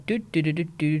Welcome to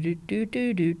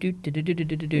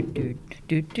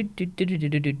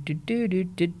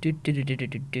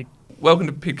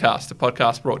Pidcast, a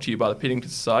podcast brought to you by the Piddington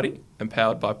Society and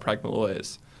powered by Pragma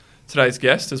Lawyers. Today's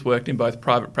guest has worked in both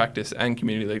private practice and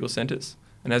community legal centres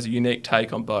and has a unique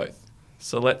take on both.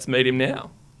 So let's meet him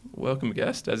now. Welcome,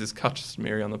 guest, as is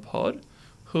customary on the pod.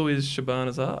 Who is Shaban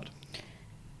Azad?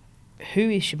 Who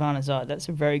is Shaban Azad? That's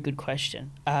a very good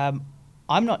question.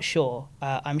 I'm not sure.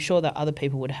 I'm sure that other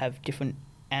people would have different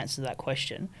answers to that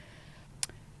question.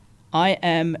 I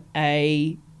am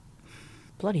a...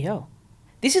 Bloody hell.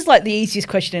 This is like the easiest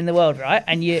question in the world, right?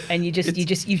 And you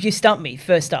just stumped me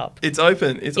first up. It's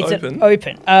open. It's open.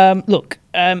 Look,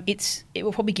 it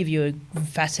will probably give you a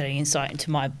fascinating insight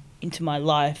into my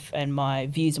life and my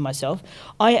views of myself.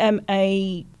 I am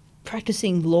a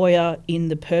practicing lawyer in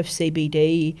the Perth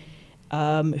CBD,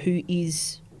 who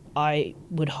is, I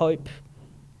would hope,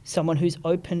 someone who's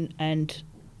open and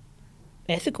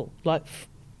ethical. Like,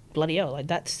 bloody hell, like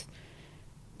that's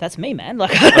me, man.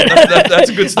 Like, that's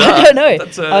a good start. I don't know.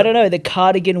 I don't know. The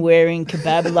cardigan wearing,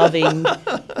 kebab loving,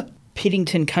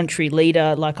 Piddington country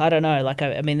leader. Like, I don't know. Like,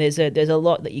 I mean, there's a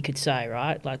lot that you could say,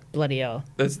 right? Like, bloody hell.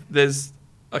 There's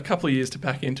a couple of years to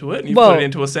pack into it, and you put it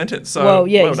into a sentence. So, well,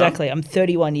 yeah, well exactly. Done. I'm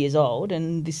 31 years old,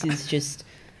 and this is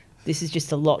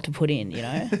just a lot to put in, you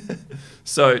know.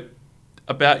 So,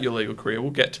 about your legal career,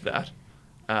 we'll get to that,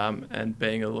 and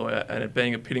being a lawyer and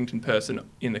being a Piddington person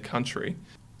in the country.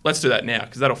 Let's do that now,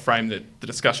 because that'll frame the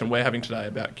discussion we're having today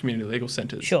about community legal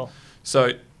centres. Sure.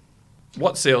 So,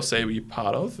 what CLC were you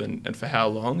part of, and for how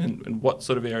long, and what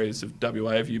sort of areas of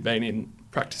WA have you been in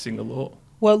practising the law?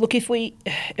 Well, look, if we're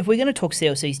going to talk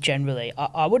CLCs generally,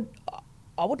 I would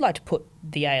like to put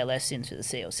the ALS into the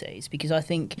CLCs, because I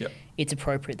think it's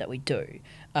appropriate that we do.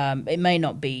 It may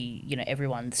not be,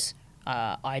 everyone's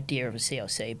idea of a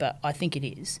CLC, but I think it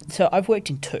is. So I've worked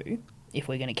in two, if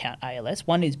we're going to count ALS.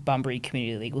 One is Bunbury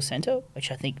Community Legal Centre,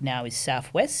 which I think now is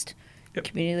Southwest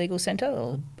Community Legal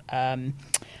Centre. I'm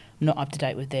not up to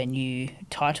date with their new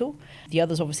title. The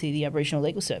other is obviously the Aboriginal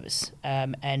Legal Service.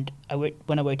 And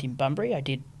when I worked in Bunbury, I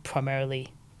did primarily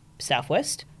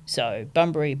Southwest. So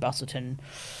Bunbury, Busselton,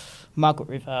 Margaret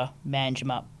River,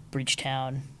 Manjimup,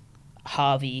 Bridgetown,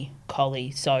 Harvey, Collie.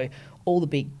 So all the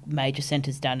big major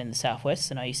centres down in the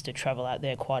Southwest, and I used to travel out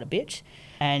there quite a bit.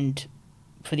 And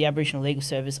for the Aboriginal Legal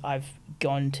Service, I've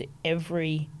gone to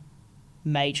every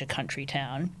major country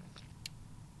town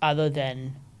other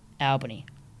than Albany.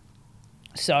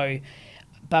 So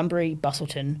Bunbury,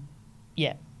 Busselton,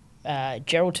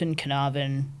 Geraldton,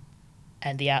 Carnarvon,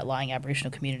 and the outlying Aboriginal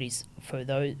communities for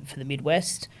the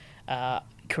Midwest,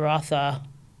 Karratha,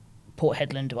 Port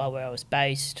Hedland, where I was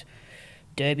based,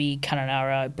 Derby,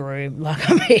 Kununurra, Broome. Like,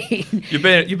 I mean,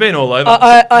 you've been all over.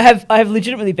 I have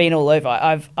legitimately been all over.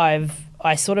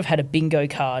 I sort of had a bingo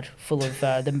card full of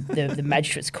the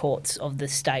magistrates' courts of the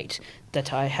state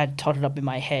that I had totted up in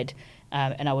my head,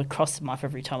 and I would cross them off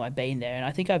every time I've been there. And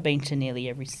I think I've been to nearly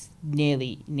every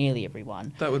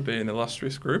one. That would be an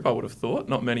illustrious group, I would have thought.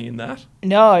 Not many in that.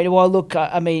 No, well, look,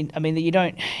 I mean, you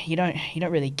don't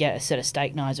really get a set of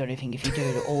steak knives or anything if you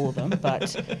do all of them.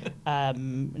 But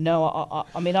no,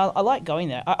 I mean, I like going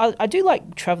there. I do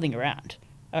like travelling around.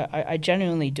 I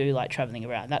genuinely do like travelling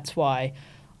around. That's why.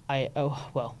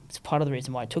 It's part of the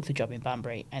reason why I took the job in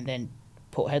Bunbury and then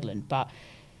Port Hedland. But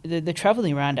the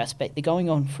travelling around aspect, the going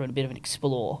on for a bit of an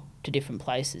explore to different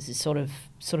places, is sort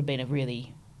of been a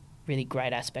really, really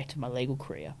great aspect of my legal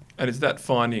career. And is that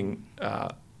finding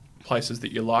places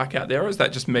that you like out there, or is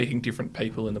that just meeting different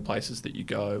people in the places that you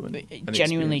go? And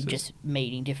genuinely just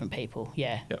meeting different people,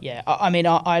 yeah. I mean,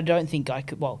 I don't think I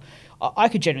could... Well, I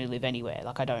could generally live anywhere.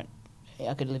 Like, I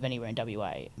could live anywhere in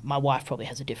WA. My wife probably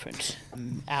has a different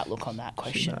outlook on that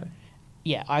question.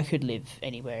 Yeah, I could live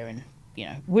anywhere, and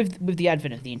with the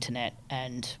advent of the internet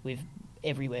and with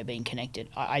everywhere being connected,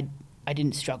 I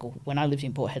didn't struggle when I lived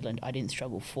in Port Hedland. I didn't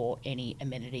struggle for any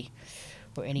amenity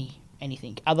or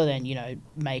anything other than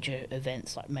major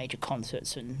events like major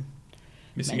concerts and.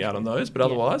 Missing out on those, but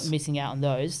otherwise? Missing out on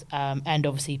those. And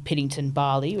obviously Piddington,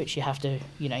 Bali, which you have to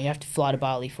fly to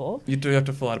Bali for. You do have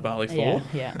to fly to Bali for.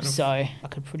 Yeah. So I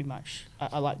could pretty much,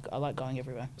 I like going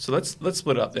everywhere. So let's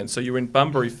split it up then. So you were in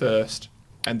Bunbury first,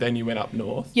 and then you went up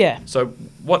north. Yeah. So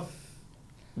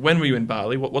when were you in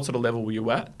Bali? What sort of level were you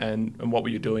at, and what were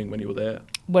you doing when you were there?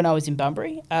 When I was in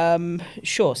Bunbury?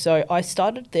 Sure. So I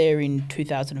started there in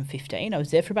 2015. I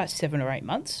was there for about 7 or 8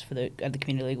 months at the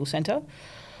Community Legal Centre.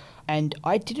 And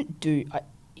I didn't do...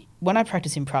 when I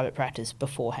practiced in private practice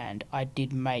beforehand, I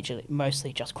did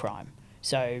mostly just crime.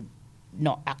 So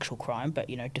not actual crime, but,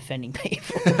 defending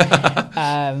people.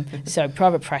 So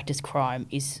private practice crime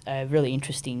is a really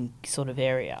interesting sort of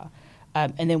area.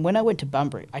 And then when I went to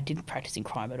Bunbury, I didn't practice in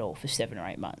crime at all for 7 or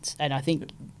 8 months. And I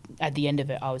think at the end of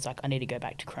it, I was like, I need to go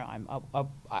back to crime.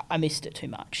 I missed it too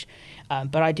much.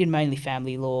 But I did mainly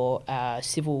family law,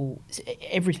 civil,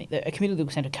 everything. A community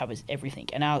legal centre covers everything.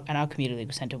 And our community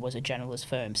legal centre was a generalist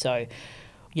firm. So,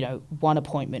 one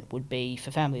appointment would be for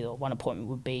family law, one appointment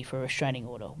would be for a restraining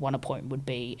order, one appointment would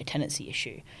be a tenancy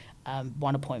issue,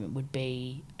 one appointment would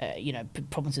be,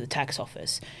 problems with the tax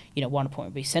office, one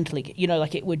appointment would be centre legal,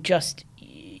 it would just,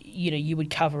 you would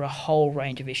cover a whole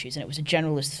range of issues, and it was a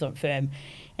generalist sort of firm.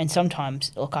 And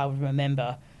sometimes, I would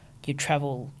remember you'd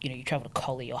travel to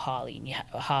Collie or Harvey,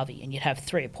 and you'd have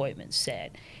 3 appointments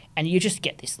set, and you just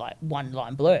get this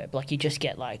one-line blurb, you just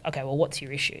get okay, well, what's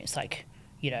your issue? It's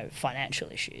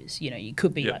financial issues. You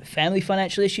could be family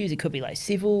financial issues. It could be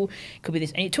civil. It could be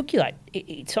this. And it took you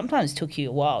it sometimes took you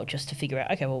a while just to figure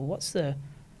out, okay, well, what's the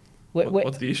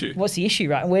issue? What's the issue,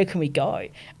 right? And where can we go?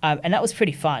 And that was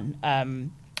pretty fun.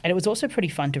 And it was also pretty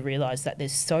fun to realise that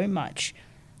there's so much.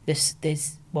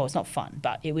 Well, it's not fun,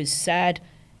 but it was sad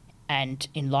and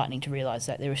enlightening to realise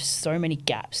that there are so many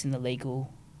gaps in the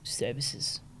legal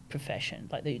services profession.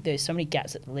 There's so many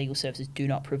gaps that the legal services do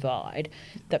not provide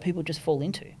that people just fall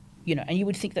into, and you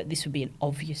would think that this would be an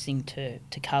obvious thing to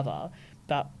cover,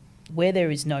 but where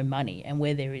there is no money and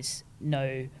where there is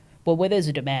where there's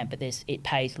a demand but it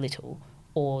pays little,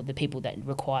 or the people that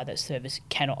require that service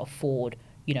cannot afford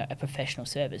a professional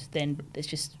service, then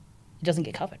it doesn't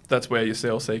get covered. That's where your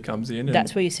CLC comes in.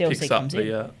 That's where your CLC comes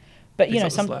in. But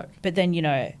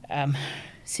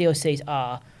CLCs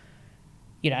are,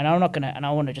 and I'm not gonna, and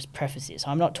I want to just preface this.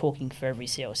 I'm not talking for every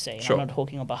CLC. And sure. I'm not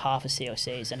talking on behalf of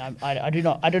CLCs, and I do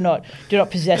not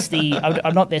possess the.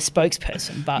 I'm not their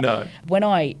spokesperson. But no. When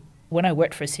I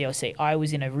worked for a CLC, I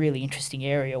was in a really interesting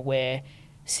area where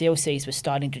CLCs were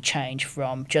starting to change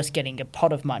from just getting a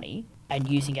pot of money and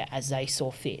using it as they saw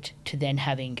fit to then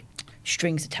having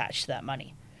strings attached to that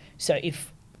money. So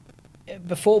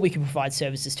before we could provide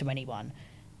services to anyone.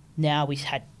 Now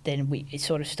it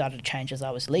sort of started to change as I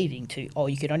was leaving to,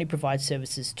 you could only provide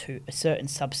services to a certain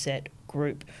subset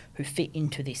group who fit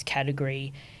into this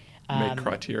category. Meet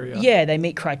criteria. Yeah, they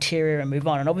meet criteria and move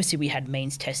on. And obviously we had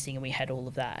means testing and we had all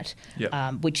of that,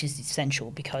 which is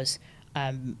essential because,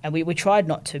 and we tried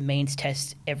not to means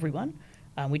test everyone.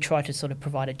 We tried to sort of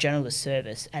provide a generalist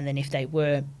service. And then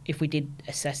if we did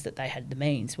assess that they had the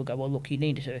means, we'll go, well, look, you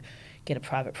need to get a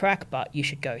private prac, but you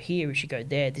should go here, you should go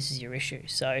there, this is your issue.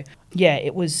 So yeah,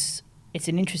 it was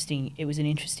an interesting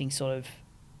sort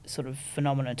of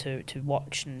phenomena to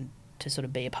watch and to sort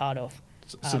of be a part of.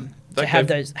 To have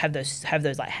those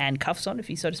handcuffs on, if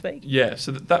you so to speak. Yeah,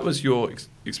 so that was your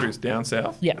experience down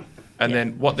south. Yeah. And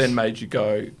then what then made you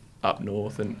go up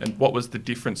north, and what was the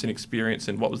difference in experience,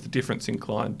 and what was the difference in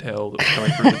clientele that was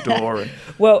coming through the door,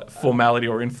 and formality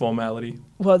or informality?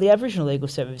 Well, the Aboriginal Legal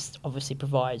Service obviously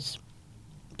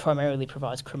primarily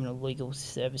provides criminal legal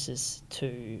services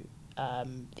to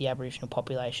the Aboriginal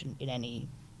population in any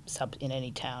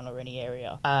town or any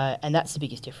area, and that's the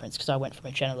biggest difference, because I went from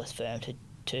a generalist firm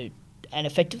to and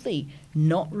effectively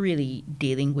not really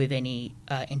dealing with any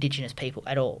Indigenous people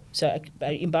at all. So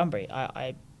in Bunbury,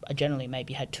 I generally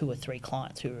maybe had 2 or 3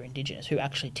 clients who were Indigenous, who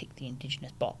actually ticked the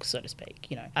Indigenous box, so to speak,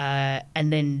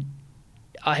 and then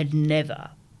I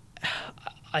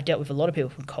dealt with a lot of people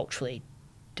from culturally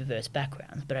diverse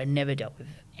backgrounds, but I never dealt with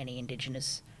any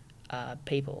Indigenous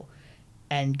people.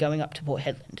 And going up to Port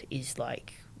Hedland is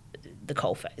like the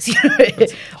coalface.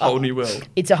 It's a whole new world.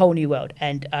 It's a whole new world.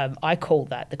 And I call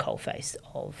that the coalface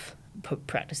of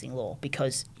practicing law,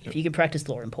 because if you can practice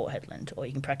law in Port Hedland, or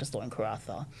you can practice law in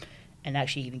Karratha, and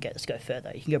actually even let's go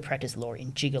further, you can go practice law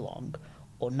in Jigalong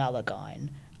or Nullagine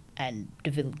and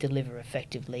deliver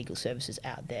effective legal services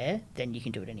out there, then you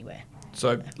can do it anywhere.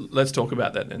 So let's talk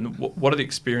about that then. What are the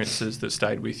experiences that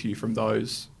stayed with you from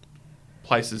those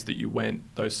places that you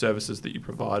went, those services that you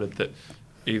provided, that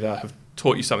either have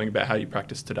taught you something about how you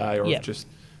practice today, or have just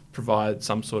provided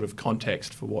some sort of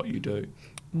context for what you do?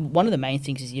 One of the main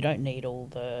things is you don't need all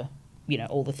the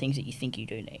things that you think you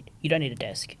do need. You don't need a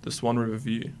desk. The Swan River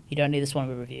View. You don't need the Swan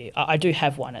River View. I do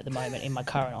have one at the moment in my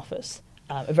current office.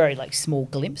 A very small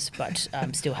glimpse, but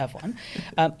still have one.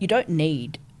 You don't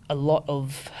need a lot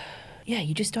of... Yeah,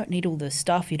 you just don't need all the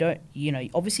stuff. You don't,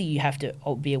 obviously you have to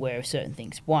be aware of certain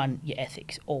things. One, your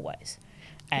ethics, always.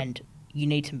 And you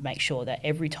need to make sure that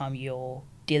every time you're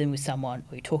dealing with someone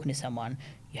or you're talking to someone,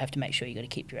 you have to make sure you got to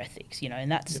keep your ethics,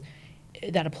 and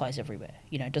that applies everywhere.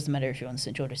 It doesn't matter if you're on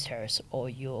St George's Terrace or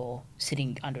you're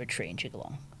sitting under a tree in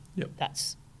Jigalong. Yep.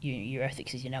 That's your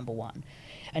ethics is your number one.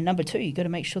 And number two, you've got to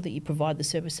make sure that you provide the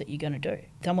service that you're going to do.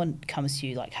 Someone comes to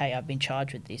you like, hey, I've been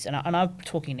charged with this. And I'm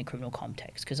talking in a criminal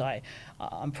context because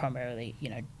I'm primarily,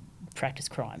 practice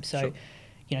crime. So,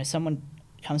 Sure. Someone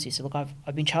comes to you, so look,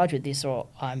 I've been charged with this, or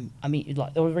or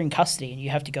we're in custody, and you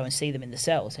have to go and see them in the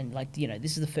cells, and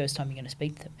this is the first time you're going to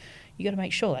speak to them. You got to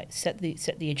make sure, like, set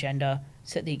the agenda,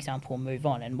 set the example, and move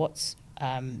on. And what's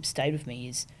stayed with me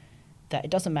is that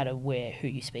it doesn't matter who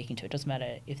you're speaking to. It doesn't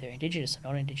matter if they're Indigenous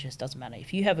or not Indigenous. Doesn't matter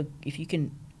if you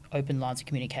can open lines of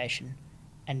communication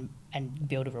and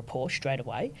build a rapport straight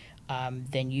away,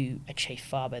 then you achieve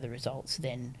far better results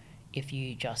than if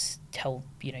you just tell,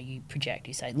 you project,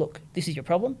 you say, look, this is your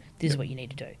problem, this is what you need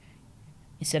to do.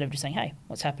 Instead of just saying, hey,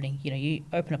 what's happening? You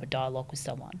open up a dialogue with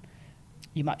someone,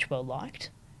 you're much well liked,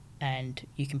 and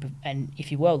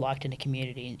if you're well liked in a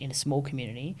community, in a small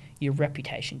community, your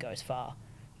reputation goes far.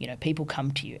 People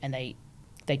come to you and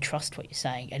they trust what you're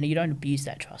saying, and you don't abuse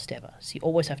that trust ever. So you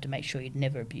always have to make sure you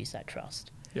never abuse that trust.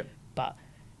 Yep. But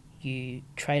you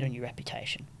trade on your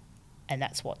reputation, and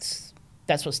that's what's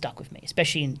stuck with me,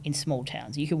 especially in small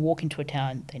towns. You can walk into a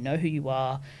town, they know who you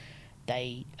are,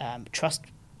 they trust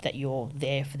that you're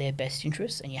there for their best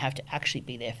interests, and you have to actually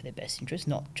be there for their best interests,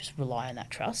 not just rely on that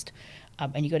trust.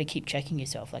 And you've got to keep checking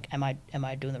yourself, like, am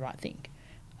I doing the right thing?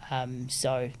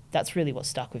 So that's really what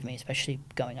stuck with me, especially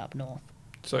going up north.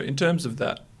 So in terms of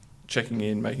that, checking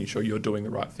in, making sure you're doing the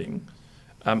right thing,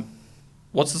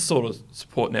 what's the sort of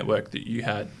support network that you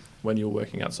had when you were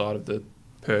working outside of the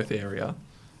Perth area?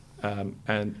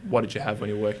 And what did you have when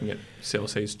you were working at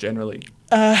CLCs generally?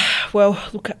 Well,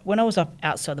 look, when I was up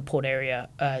outside the Port area,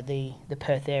 the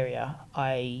Perth area,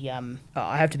 I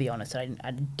have to be honest,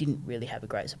 I didn't really have a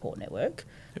great support network.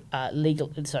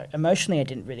 Yep. Emotionally, I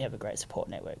didn't really have a great support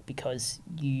network because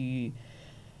you're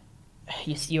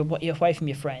away from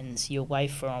your friends, you're away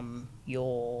from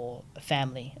your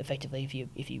family, effectively.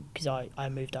 Because I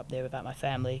moved up there without my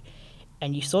family,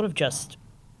 and you sort of just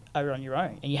are on your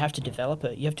own, and you have to develop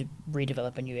it. You have to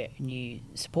redevelop a new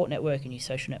support network, a new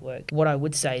social network. What I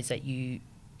would say is that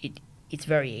it's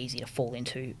very easy to fall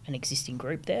into an existing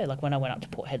group there. Like when I went up to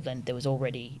Port Hedland, there was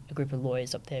already a group of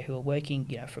lawyers up there who were working,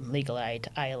 from legal aid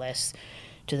to ALS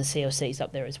to the CLCs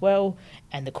up there as well,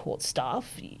 and the court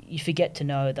staff. You forget to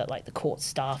know that like the court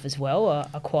staff as well are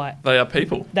quite... They are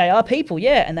people. They are people,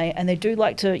 yeah, and they do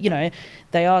like to,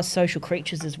 they are social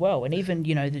creatures as well, and even,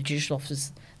 the judicial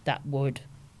officers that would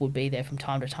be there from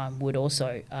time to time would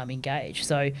also engage.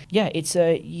 So yeah, it's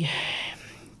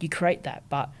you create that,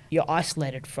 but you're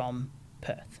isolated from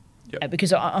Perth. Yep.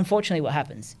 Because unfortunately what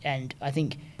happens, and I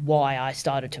think why I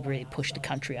started to really push the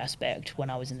country aspect when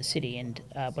I was in the city and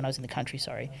when I was in the country,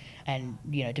 and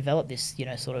develop this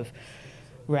sort of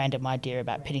random idea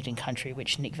about Piddington Country,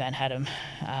 which Nick Van Haddam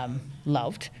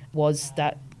loved, was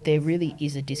that there really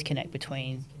is a disconnect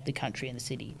between the country and the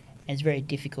city. And it's very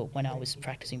difficult when I was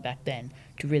practicing back then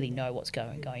to really know what's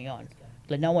going on.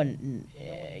 Like no one,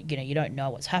 you don't know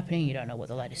what's happening. You don't know what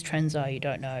the latest trends are. You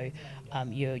don't know.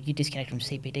 You're disconnected from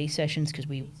CPD sessions because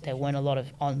there weren't a lot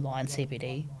of online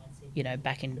CPD,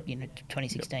 back in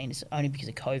 2016. It's only because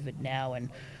of COVID now, and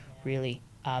really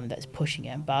that's pushing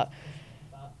it. But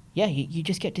yeah, you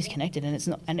just get disconnected, and it's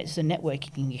a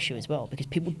networking issue as well because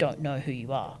people don't know who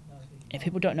you are. If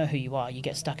people don't know who you are, you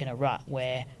get stuck in a rut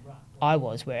where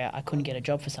I couldn't get a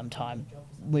job for some time,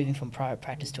 moving from private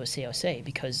practice to a CLC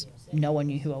because no one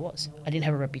knew who I was. I didn't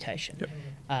have a reputation. Yep.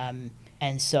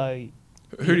 And so...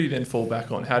 Who do you then fall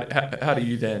back on? How do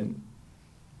you then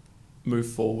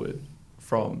move forward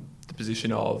from the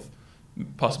position of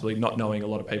possibly not knowing a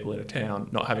lot of people in a town,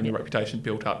 not having a reputation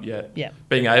built up yet,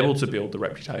 being able to build the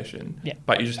reputation,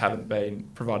 but you just haven't been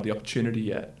provided the opportunity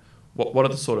yet? What are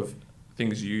the sort of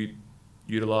things you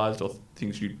utilised or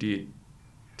things you did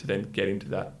to then get into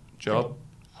that job?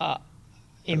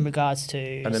 In regards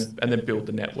to... And then build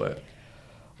the network.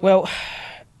 Well,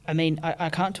 I mean, I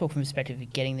can't talk from the perspective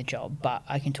of getting the job, but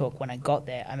I can talk when I got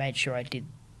there. I made sure I did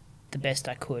the best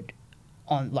I could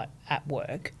at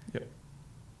work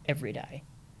every day.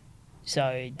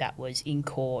 So that was in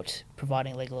court,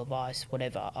 providing legal advice,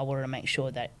 whatever. I wanted to make sure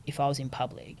that if I was in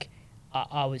public,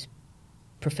 I was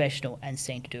professional and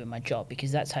seen to do my job,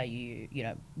 because that's how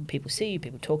people see you,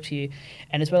 people talk to you.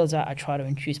 And as well as that, I try to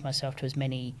introduce myself to as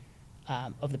many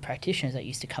of the practitioners that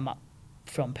used to come up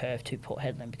from Perth to Port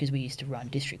Hedland, because we used to run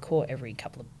district court every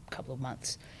couple of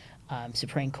months,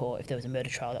 Supreme Court if there was a murder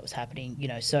trial that was happening,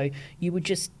 so you would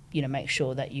just make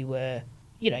sure that you were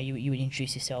you would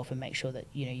introduce yourself and make sure that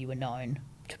you were known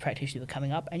to practitioners who were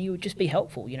coming up, and you would just be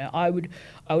helpful. I would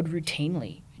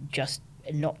routinely, just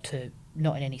not to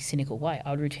not in any cynical way.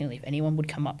 I would routinely, if anyone would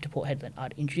come up to Port Hedland,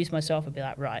 I'd introduce myself and be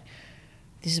like, right,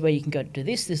 this is where you can go to do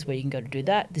this is where you can go to do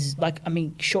that. This is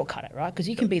shortcut it, right? Because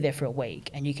you can be there for a week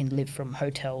and you can live from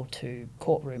hotel to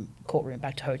courtroom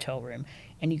back to hotel room,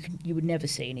 and you would never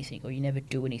see anything, or you never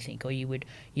do anything, or you would,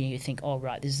 you think, oh,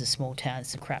 right, this is a small town,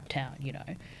 it's a crap town,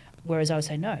 Whereas I would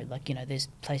say, no, there's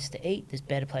places to eat, there's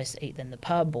better places to eat than the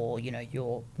pub or,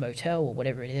 your motel or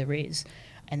whatever there is.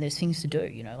 And there's things to do,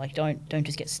 don't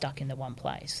just get stuck in the one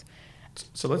place.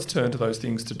 So let's turn to those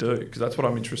things to do, because that's what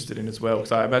I'm interested in as well.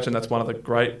 Because I imagine that's one of the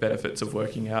great benefits of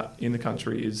working out in the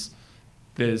country is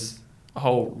there's a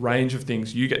whole range of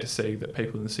things you get to see that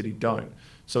people in the city don't.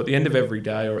 So at the end of every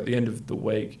day or at the end of the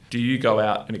week, do you go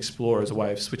out and explore as a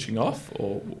way of switching off,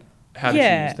 or how did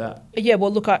you use that? Yeah,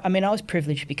 well, look, I was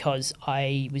privileged because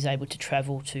I was able to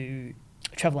travel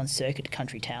on circuit to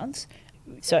country towns.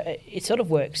 So it sort of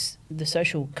works, the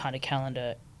social kind of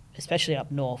calendar, especially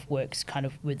up north, works kind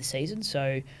of with the season.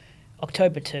 So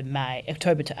October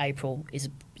to April is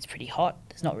pretty hot.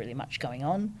 There's not really much going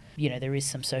on. There is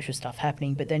some social stuff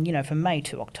happening. But then, from May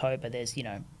to October, there's,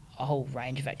 a whole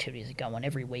range of activities that go on.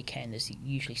 Every weekend there's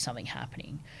usually something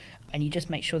happening. And you just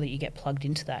make sure that you get plugged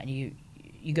into that and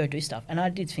you go do stuff. And I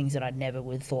did things that I never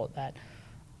would have thought that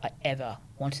I ever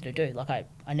wanted to do.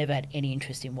 I never had any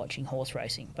interest in watching horse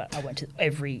racing, but I went to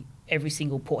every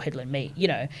single Port Hedland meet,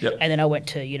 Yep. And then I went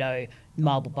to,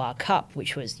 Marble Bar Cup,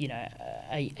 which was,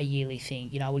 a yearly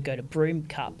thing. I would go to Broome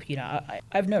Cup. I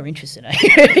have no interest in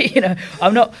it.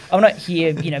 I'm not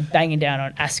here, banging down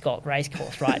on Ascot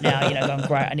Racecourse right now, going,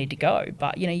 great, I need to go.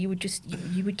 But, you would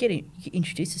get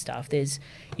introduced to stuff. There's,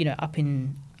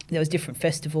 there was different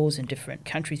festivals and different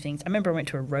country things. I remember I went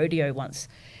to a rodeo once,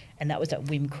 and that was at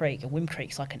Wim Creek. And Wim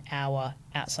Creek's like an hour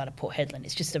outside of Port Hedland.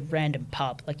 It's just a random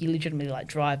pub. You legitimately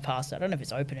drive past it. I don't know if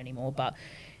it's open anymore, but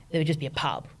there would just be a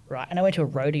pub, right? And I went to a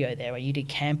rodeo there where you did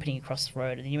camping across the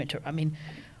road, and then you went to, I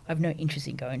have no interest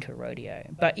in going to a rodeo.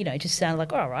 But, it just sounded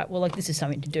like, all right, well, this is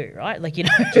something to do, right?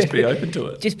 Just be open to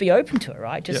it. Just be open to it,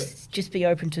 right? Just be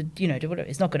open to, do whatever.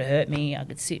 It's not going to hurt me. I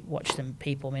could sit, watch some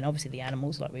people. Obviously the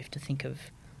animals, we have to think of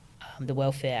the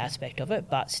welfare aspect of it.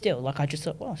 But still, I just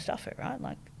thought, well, stuff it,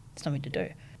 right? Something to do.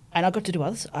 And I got to do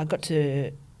others. I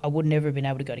would never have been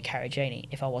able to go to Carragini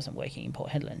if I wasn't working in Port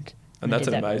Hedland. And that's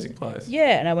an amazing place.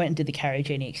 Yeah, and I went and did the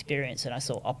Carragini experience, and I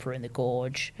saw opera in the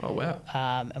gorge. Oh, wow.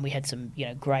 And we had some,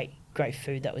 great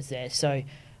food that was there. So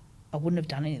I wouldn't have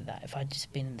done any of that if I'd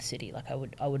just been in the city. I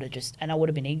would have just, and I would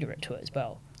have been ignorant to it as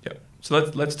well. Yeah. So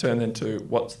let's turn then to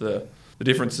what's the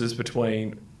differences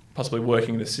between possibly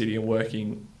working in the city and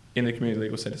working in the community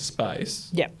legal centre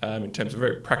space, in terms of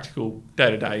very practical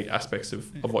day-to-day aspects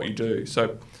of what you do.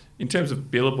 So in terms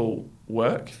of billable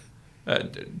work,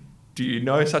 do you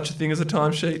know such a thing as a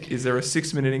timesheet? Is there a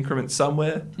 6-minute increment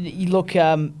somewhere? Look,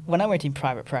 when I went in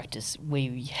private practice,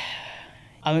 I'm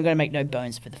going to make no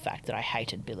bones for the fact that I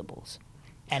hated billables.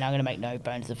 And I'm going to make no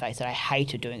bones for the fact that I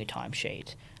hated doing a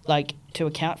timesheet. To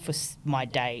account for my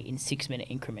day in 6-minute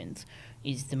increments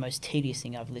is the most tedious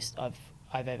thing I've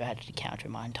ever had to encounter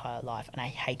in my entire life, and I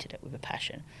hated it with a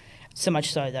passion. So much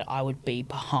so that I would be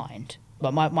behind.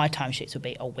 But my timesheets would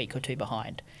be a week or two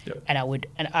behind. Yep.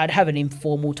 And I'd have an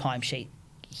informal timesheet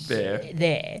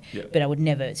there, yep. But I would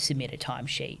never submit a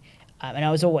timesheet. And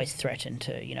I was always threatened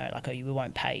to, we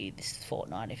won't pay you this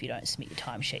fortnight if you don't submit your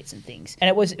timesheets and things. And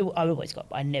I always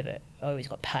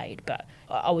got paid, but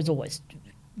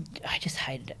I just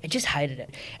hated it. I just hated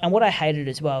it. And what I hated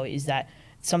as well is that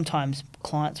sometimes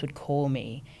clients would call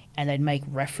me and they'd make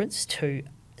reference to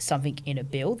something in a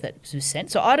bill that was sent.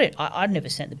 So I'd never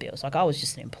sent the bills. I was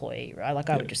just an employee, right?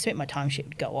 I would just submit my timesheet,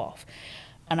 would go off.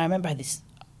 And I remember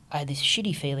I had this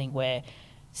shitty feeling where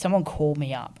someone called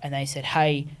me up and they said,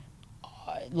 hey,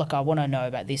 I want to know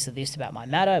about this or this about my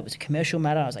matter. It was a commercial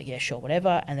matter. I was like, yeah, sure,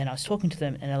 whatever. And then I was talking to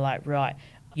them and they're like, right,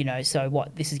 so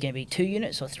what, this is going to be 2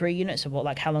 units or 3 units, or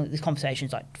what, how long, this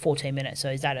conversation's 14 minutes, so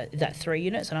is that 3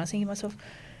 units? And I was thinking to myself,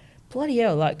 bloody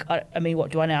hell,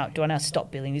 what, do I now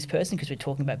stop billing this person because we're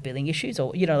talking about billing issues,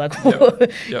 or, Yep.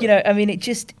 it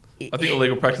just... I think the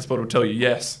legal practice board would tell you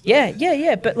yes.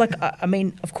 Yeah, but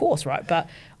of course, right, but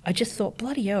I just thought,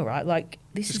 bloody hell, right,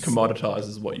 this just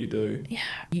commoditises what you do. Yeah,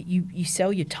 you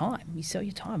sell your time.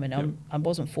 And I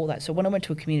wasn't for that. So when I went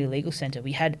to a community legal centre,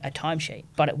 we had a timesheet,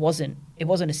 but it wasn't a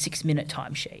 6-minute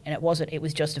timesheet, and it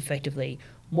was just effectively,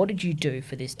 what did you do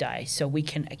for this day, so we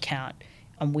can account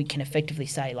and we can effectively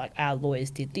say, our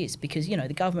lawyers did this, because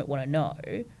the government want to know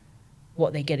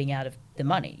what they're getting out of the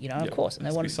money, of course, and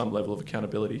they want some level of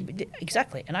accountability.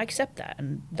 Exactly, and I accept that,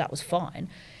 and that was fine.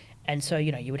 And so,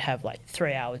 you would have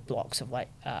 3 hour blocks of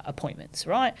appointments,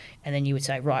 right? And then you would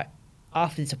say, right,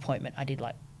 after this appointment, I did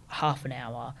half an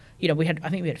hour. I think we had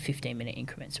 15-minute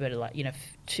increments. We had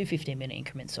two 15-minute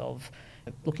increments of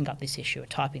looking up this issue or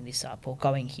typing this up or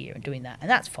going here and doing that. And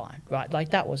that's fine, right? Like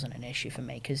that wasn't an issue for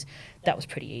me because that was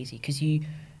pretty easy because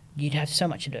you'd have so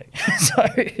much to do.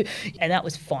 And that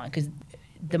was fine because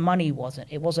the money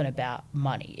wasn't about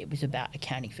money. It was about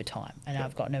accounting for time. And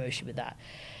I've got no issue with that.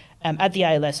 At the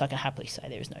ALS, I can happily say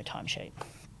there is no timesheet.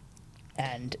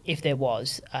 And if there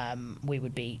was, we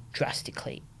would be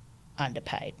drastically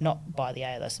underpaid, not by the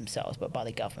ALS themselves, but by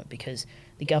the government, because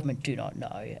the government do not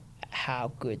know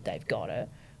how good they've got it,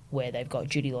 where they've got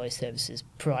duty lawyer services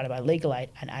provided by Legal Aid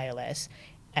and ALS,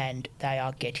 and they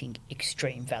are getting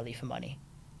extreme value for money.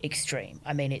 Extreme.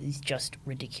 I mean, it is just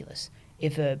ridiculous.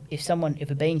 If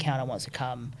a bean counter wants to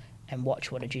come and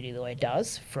watch what a duty lawyer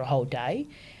does for a whole day,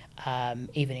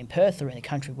 even in Perth or in the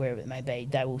country, wherever it may be,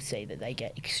 they will see that they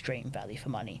get extreme value for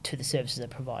money to the services they're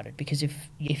provided. Because if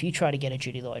you try to get a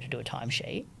duty lawyer to do a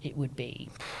timesheet, it would be,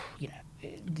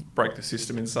 break the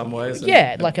system in some ways. Slow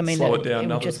it down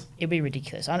in others. It'd be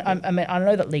ridiculous. I mean, I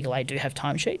know that Legal Aid do have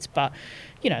timesheets, but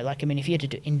if you had to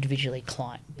do individually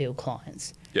bill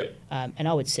clients, and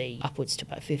I would see upwards to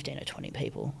about 15 or 20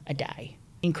 people a day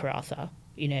in Karratha,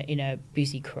 in a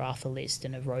busy Karratha list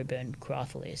and a Roburn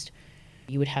Karratha list,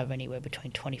 you would have anywhere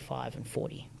between 25 and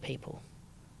 40 people.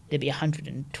 There'd be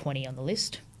 120 on the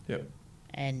list,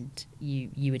 and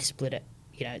you would split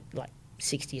it. Like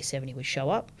 60 or 70 would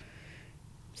show up.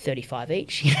 35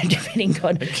 each, depending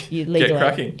on your legal. Get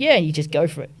cracking. Yeah, you just go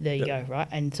for it. There you go, right?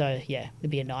 And so, it'd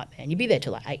be a nightmare. And you'd be there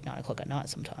till like 8, 9 o'clock at night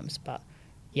sometimes. But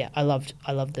yeah, I loved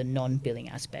the non-billing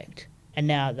aspect. And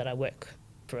now that I work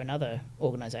for another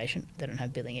organisation, they don't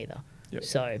have billing either.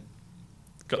 So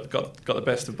got the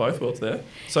best of both worlds there.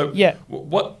 So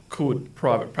what could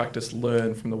private practice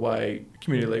learn from the way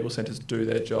community legal centres do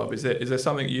their job? Is there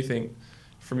something you think,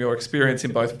 from your experience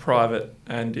in both private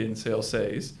and in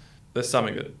CLCs, there's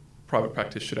something that private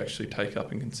practice should actually take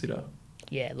up and consider?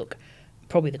 Yeah, look,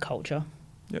 probably the culture.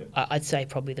 I'd say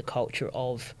probably the culture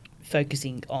of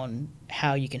focusing on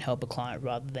how you can help a client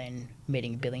rather than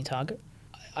meeting a billing target.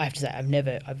 I have to say, I've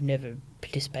never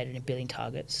participated in billing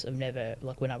targets. I've never,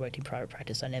 like when I worked in private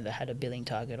practice, I never had a billing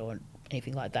target or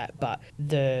anything like that. But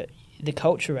the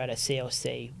culture at a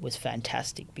CLC was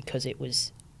fantastic because it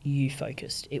was you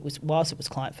focused. Whilst it was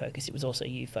client focused, it was also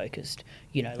you focused,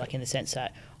 like in the sense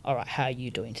that, all right, how are you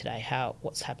doing today?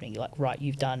 What's happening? Like, right,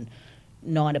 you've done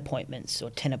 9 appointments or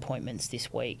 10 appointments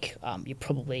this week. You're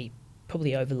probably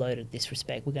overloaded this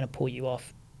respect. We're going to pull you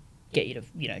off, get you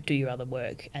to, do your other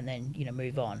work and then,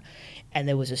 move on. And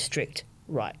there was a strict,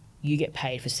 right, you get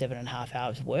paid for 7.5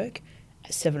 hours of work.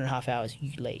 At 7.5 hours,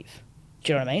 you leave.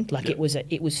 Do you know what I mean? Like it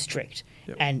was strict.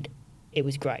 And it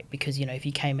was great because, if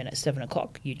you came in at 7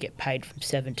 o'clock, you'd get paid from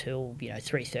 7 till,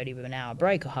 3:30 with an hour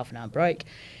break or half an hour break.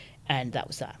 And that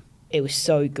was that. It was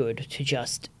so good to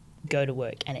just go to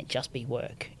work and it just be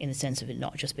work in the sense of it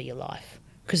not just be your life.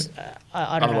 Because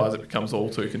I don't know. Otherwise it becomes all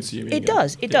too consuming. It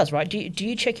does, right? Do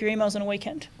you check your emails on a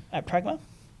weekend at Pragma?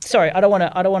 Sorry, I don't want to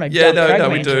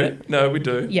Pragma we into do. it. No, we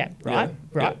do. Yeah, right.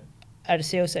 Yeah. At a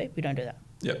CLC, we don't do that.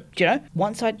 Yeah. Do you know?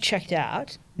 Once I checked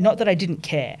out, not that I didn't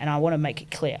care, and I want to make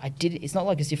it clear, I did. It's not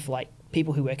like as if like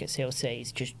people who work at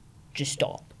CLCs just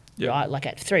stop, right? Like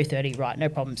at 3:30, right? No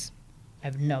problems. I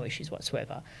have no issues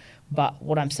whatsoever. But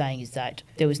what I'm saying is that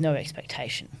there was no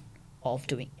expectation of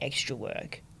doing extra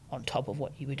work on top of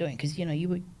what you were doing because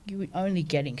you were only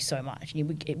getting so much.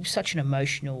 It was such an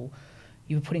emotional.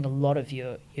 You were putting a lot of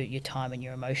your time and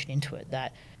your emotion into it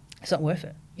that it's not worth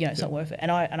it. It's not worth it.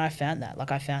 And I found that.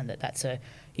 Like I found that that's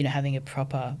having a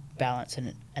proper balance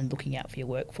and looking out for your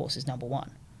workforce is number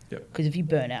one. Because if you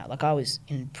burn out, like I was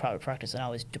in private practice and I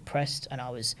was depressed and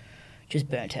I was just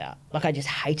burnt out. Like I just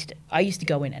hated it. I used to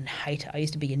go in and hate it. I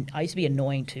used to be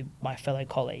annoying to my fellow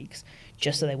colleagues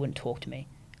just so they wouldn't talk to me.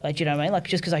 Like, do you know what I mean? Like,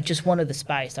 just because I just wanted the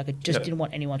space. Like, I just didn't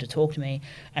want anyone to talk to me.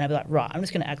 And I'd be like, right, I'm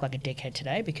just going to act like a dickhead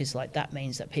today because, like, that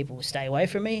means that people will stay away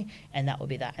from me and that will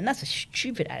be that. And that's a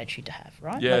stupid attitude to have,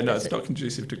 right? Yeah, like, no, it's not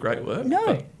conducive to great work.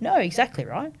 No, exactly,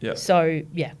 right? Yeah. So,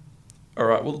 yeah. All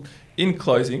right, well, in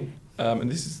closing, and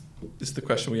this is the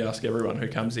question we ask everyone who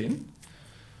comes in,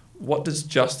 what does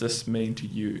justice mean to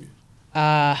you?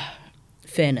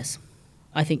 Fairness.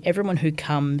 I think everyone who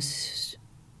comes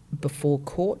before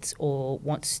courts or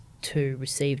wants to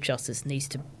receive justice there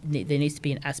needs to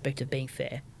be an aspect of being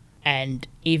fair. And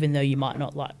even though you might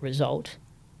not like the result,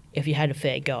 if you had a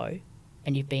fair go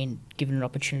and you've been given an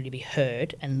opportunity to be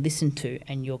heard and listened to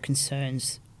and your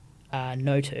concerns are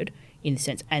noted in the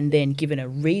sense and then given a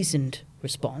reasoned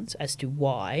response as to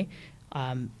why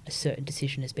a certain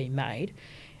decision has been made,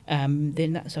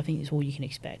 then that's, I think, is all you can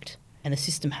expect. And the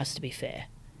system has to be fair.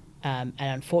 And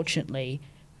unfortunately,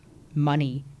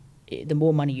 the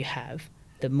more money you have,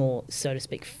 the more, so to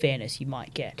speak, fairness you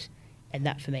might get. And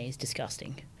that, for me, is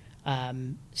disgusting.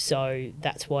 So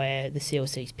that's where the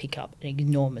CLCs pick up an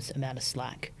enormous amount of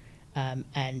slack,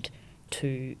 and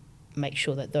to make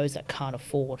sure that those that can't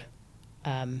afford,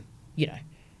 the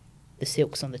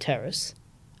silks on the terrace,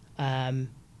 can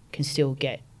still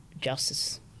get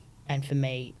justice. And for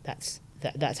me, that's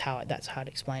how I'd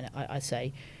explain it. I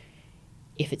say,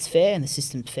 if it's fair and the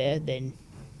system's fair, then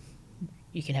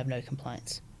you can have no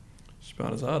complaints.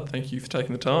 Shaban Azad, thank you for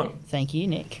taking the time. Thank you,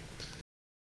 Nick.